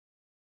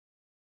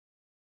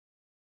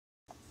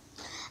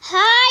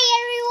Hi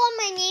everyone,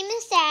 my name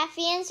is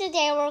Daffy, and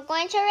today we're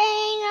going to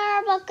read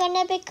our book going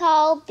to be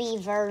called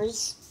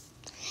Beavers.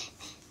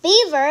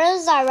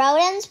 Beavers are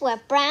rodents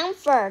with brown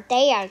fur.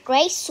 They are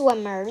great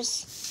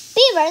swimmers.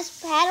 Beavers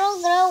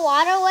paddle through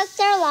water with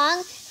their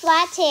long,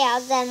 flat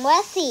tails and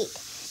wet feet.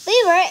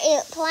 Beavers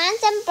eat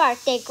plants and bark.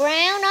 They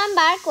ground on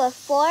bark with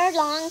four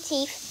long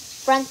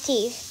front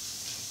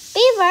teeth.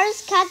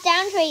 Beavers cut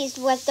down trees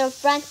with their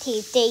front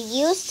teeth. They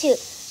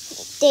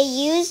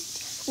used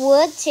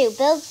wood to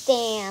build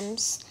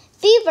dams.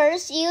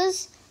 Beavers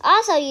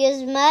also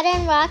use mud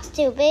and rocks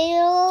to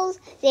build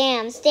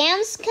dams.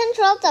 Dams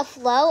control the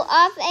flow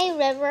of a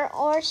river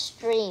or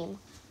stream.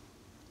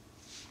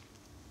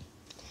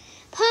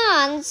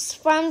 Ponds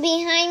from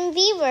behind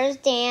beavers'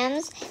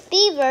 dams.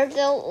 Beavers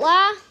build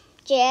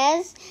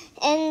lodges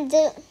in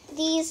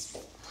these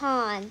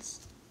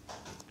ponds.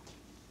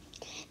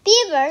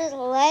 Beavers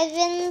live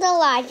in the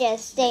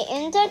lodges. They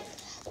enter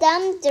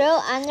them through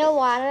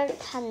underwater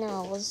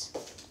tunnels.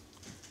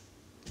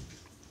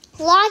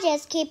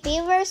 Lodges keep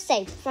beavers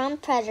safe from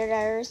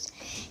predators.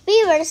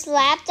 Beavers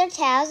slap their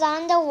tails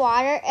on the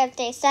water if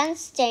they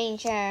sense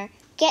danger.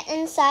 Get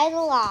inside the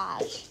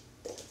lodge.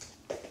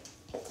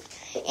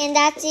 And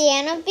that's the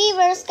end of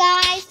Beavers,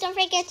 guys. Don't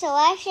forget to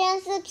like, share,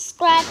 and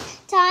subscribe,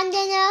 turn on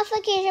the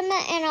notification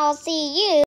bell, and I'll see you